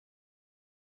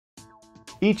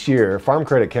Each year, Farm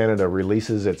Credit Canada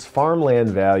releases its Farmland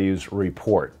Values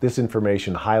Report. This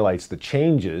information highlights the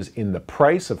changes in the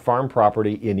price of farm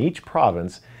property in each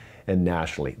province and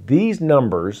nationally. These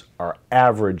numbers are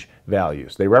average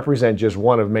values. They represent just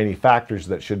one of many factors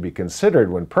that should be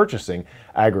considered when purchasing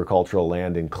agricultural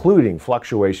land, including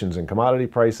fluctuations in commodity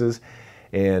prices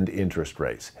and interest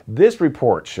rates. This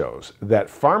report shows that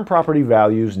farm property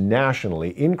values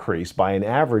nationally increased by an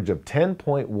average of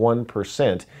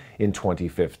 10.1% in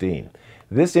 2015.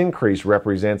 This increase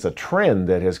represents a trend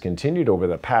that has continued over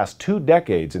the past 2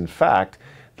 decades. In fact,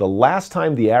 the last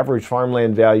time the average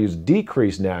farmland values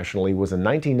decreased nationally was in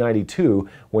 1992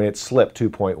 when it slipped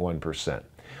 2.1%.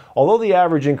 Although the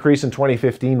average increase in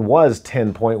 2015 was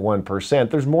 10.1%,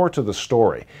 there's more to the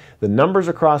story. The numbers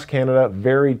across Canada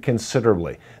varied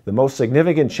considerably. The most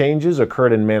significant changes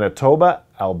occurred in Manitoba,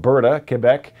 Alberta,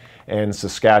 Quebec, and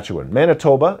Saskatchewan.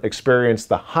 Manitoba experienced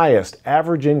the highest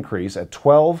average increase at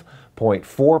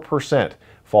 12.4%,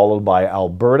 followed by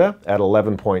Alberta at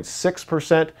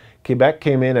 11.6%, Quebec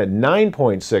came in at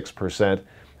 9.6%,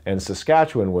 and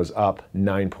Saskatchewan was up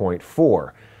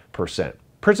 9.4%.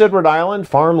 Prince Edward Island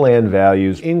farmland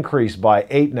values increased by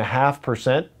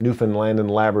 8.5%. Newfoundland and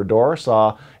Labrador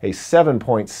saw a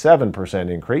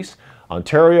 7.7% increase.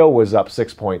 Ontario was up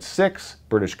 6.6%,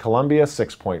 British Columbia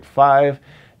 6.5%,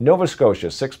 Nova Scotia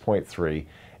 6.3%,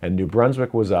 and New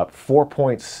Brunswick was up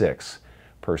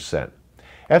 4.6%.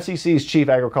 FCC's Chief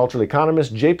Agricultural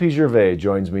Economist JP Gervais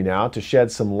joins me now to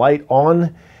shed some light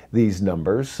on these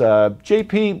numbers.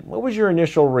 JP, what was your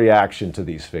initial reaction to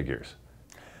these figures?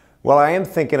 Well, I am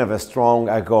thinking of a strong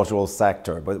agricultural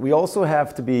sector, but we also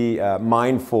have to be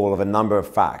mindful of a number of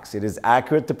facts. It is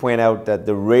accurate to point out that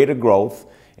the rate of growth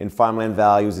in farmland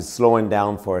values is slowing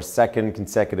down for a second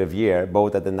consecutive year,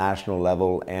 both at the national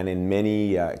level and in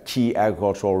many key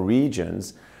agricultural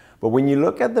regions. But when you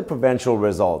look at the provincial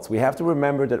results, we have to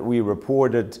remember that we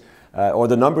reported, or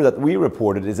the number that we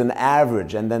reported is an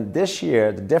average. And then this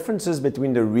year, the differences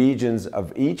between the regions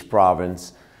of each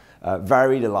province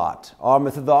varied a lot. Our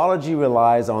methodology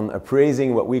relies on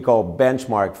appraising what we call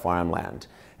benchmark farmland.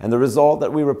 And the result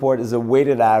that we report is a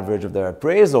weighted average of their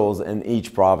appraisals in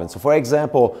each province. So for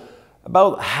example,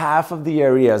 about half of the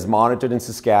areas monitored in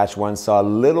Saskatchewan saw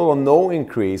little or no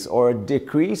increase or a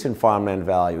decrease in farmland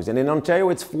values. And in Ontario,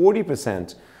 it's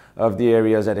 40% of the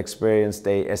areas that experienced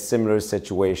a similar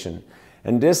situation.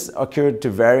 And this occurred to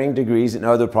varying degrees in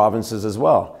other provinces as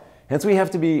well. Hence, we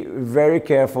have to be very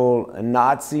careful and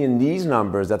not see in these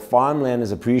numbers that farmland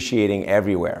is appreciating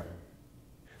everywhere.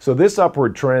 So this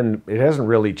upward trend, it hasn't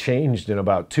really changed in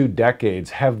about 2 decades.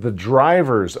 Have the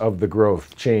drivers of the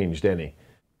growth changed any?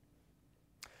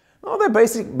 No, they're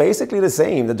basically the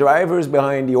same. The drivers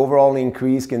behind the overall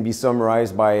increase can be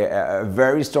summarized by a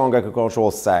very strong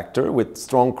agricultural sector with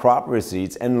strong crop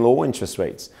receipts and low interest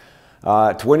rates.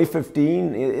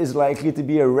 2015 is likely to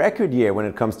be a record year when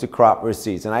it comes to crop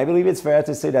receipts. And I believe it's fair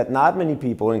to say that not many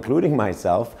people, including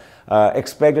myself,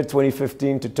 expected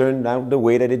 2015 to turn out the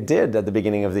way that it did at the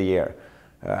beginning of the year.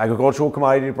 Agricultural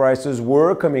commodity prices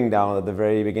were coming down at the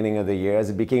very beginning of the year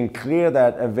as it became clear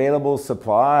that available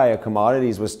supply of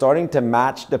commodities was starting to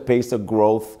match the pace of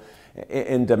growth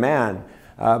in demand.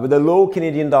 But the low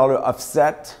Canadian dollar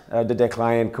offset the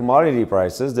decline in commodity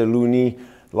prices. The loonie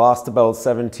lost about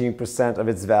 17% of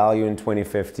its value in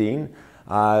 2015.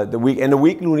 The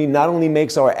weak loonie not only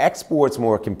makes our exports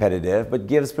more competitive, but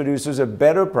gives producers a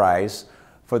better price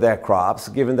for their crops,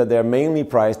 given that they're mainly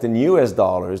priced in US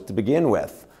dollars to begin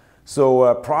with.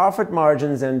 So profit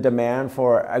margins and demand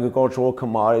for agricultural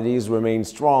commodities remain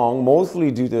strong,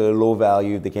 mostly due to the low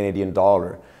value of the Canadian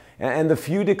dollar. And the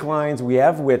few declines we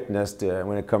have witnessed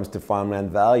when it comes to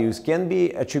farmland values can be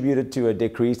attributed to a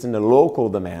decrease in the local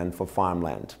demand for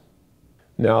farmland.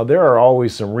 Now, there are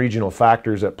always some regional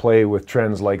factors at play with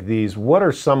trends like these. What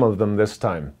are some of them this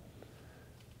time?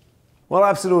 Well,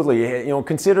 absolutely.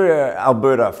 Consider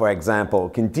Alberta, for example.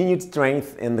 Continued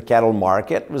strength in the cattle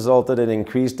market resulted in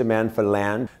increased demand for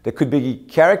land that could be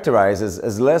characterized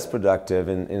as less productive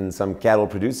in some cattle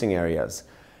producing areas.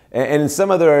 And in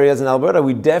some other areas in Alberta,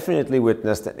 we definitely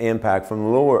witnessed an impact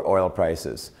from lower oil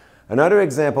prices. Another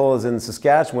example is in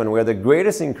Saskatchewan, where the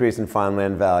greatest increase in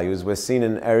farmland values was seen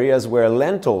in areas where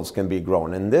lentils can be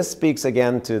grown. And this speaks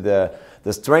again to the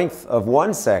strength of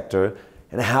one sector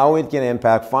and how it can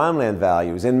impact farmland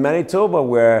values. In Manitoba,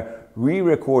 where we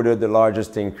recorded the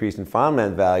largest increase in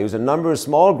farmland values, a number of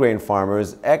small grain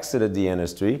farmers exited the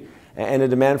industry, and the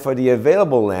demand for the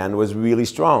available land was really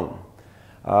strong.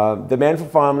 Demand for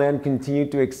farmland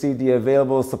continued to exceed the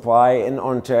available supply in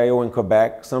Ontario and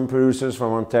Quebec. Some producers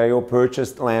from Ontario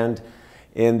purchased land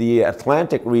in the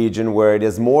Atlantic region where it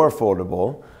is more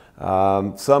affordable.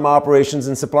 Some operations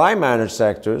in supply managed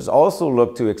sectors also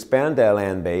look to expand their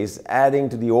land base, adding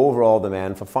to the overall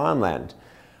demand for farmland.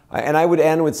 And I would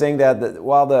end with saying that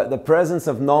while the presence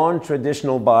of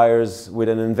non-traditional buyers with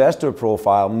an investor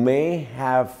profile may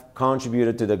have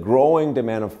contributed to the growing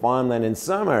demand of farmland in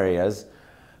some areas,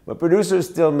 but producers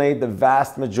still made the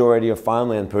vast majority of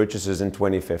farmland purchases in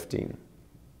 2015.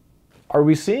 Are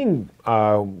we seeing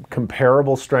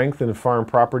comparable strength in farm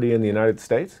property in the United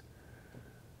States?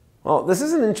 Well, this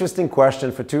is an interesting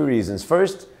question for two reasons.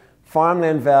 First,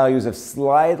 farmland values have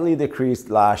slightly decreased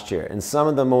last year in some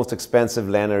of the most expensive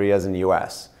land areas in the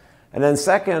US. And then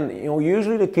second,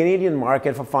 usually the Canadian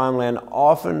market for farmland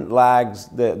often lags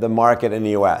the market in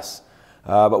the US.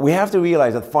 But we have to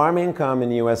realize that farm income in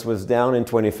the US was down in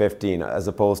 2015 as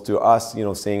opposed to us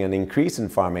seeing an increase in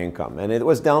farm income. And it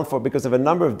was down because of a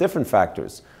number of different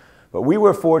factors. But we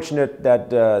were fortunate that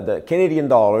the Canadian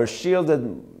dollar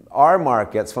shielded our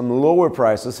markets from lower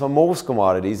prices for most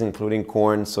commodities, including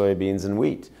corn, soybeans, and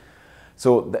wheat.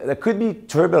 So there could be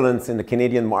turbulence in the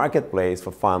Canadian marketplace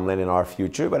for farmland in our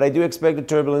future, but I do expect the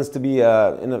turbulence to be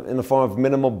in the form of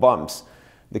minimal bumps.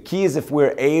 The key is if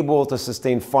we're able to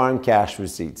sustain farm cash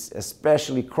receipts,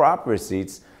 especially crop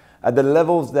receipts, at the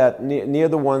levels that near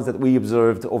the ones that we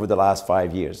observed over the last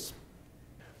 5 years.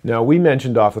 Now, we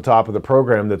mentioned off the top of the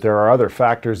program that there are other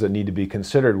factors that need to be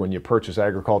considered when you purchase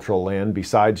agricultural land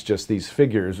besides just these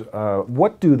figures.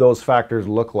 What do those factors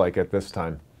look like at this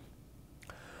time?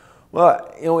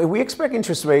 Well, if we expect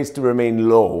interest rates to remain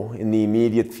low in the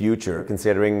immediate future,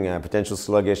 considering potential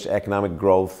sluggish economic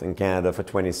growth in Canada for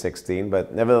 2016,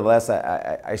 but nevertheless,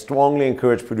 I strongly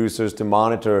encourage producers to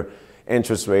monitor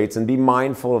interest rates and be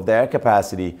mindful of their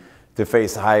capacity to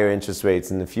face higher interest rates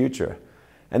in the future.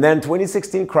 And then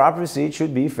 2016 crop receipts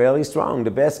should be fairly strong.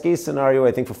 The best case scenario,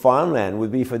 I think, for farmland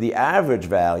would be for the average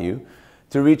value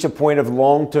to reach a point of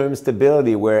long-term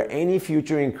stability where any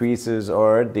future increases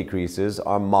or decreases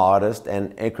are modest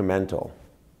and incremental.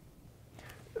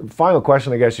 Final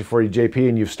question, I guess, for you, JP,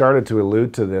 and you've started to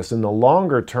allude to this. In the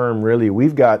longer term, really,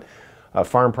 we've got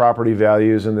farm property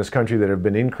values in this country that have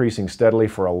been increasing steadily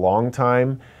for a long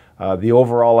time. The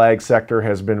overall ag sector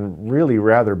has been really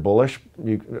rather bullish,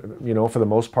 for the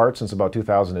most part, since about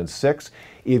 2006.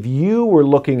 If you were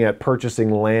looking at purchasing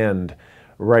land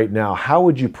right now, how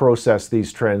would you process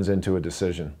these trends into a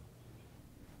decision?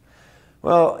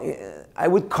 Well, I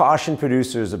would caution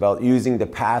producers about using the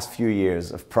past few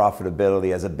years of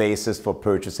profitability as a basis for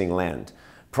purchasing land.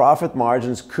 Profit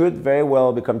margins could very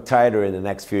well become tighter in the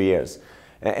next few years.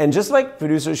 And just like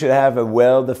producers should have a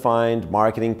well-defined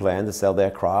marketing plan to sell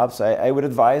their crops, I would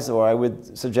advise, or I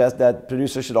would suggest that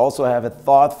producers should also have a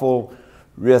thoughtful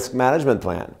risk management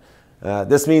plan.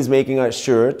 This means making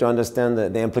sure to understand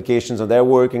the implications of their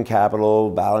working capital,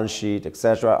 balance sheet,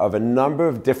 etc., of a number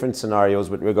of different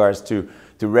scenarios with regards to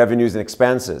revenues and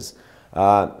expenses.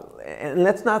 And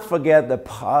let's not forget the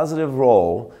positive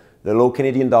role the low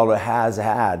Canadian dollar has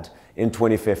had in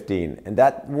 2015, and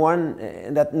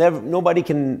nobody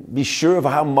can be sure of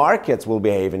how markets will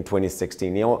behave in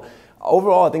 2016.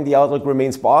 Overall, I think the outlook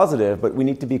remains positive, but we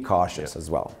need to be cautious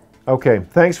as well. Okay,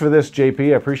 thanks for this,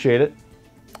 JP. I appreciate it.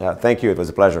 Thank you. It was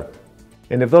a pleasure.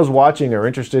 And if those watching are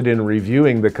interested in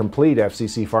reviewing the complete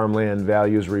FCC Farmland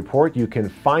Values Report, you can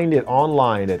find it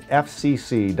online at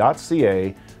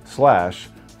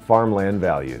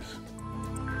fcc.ca/farmlandvalues.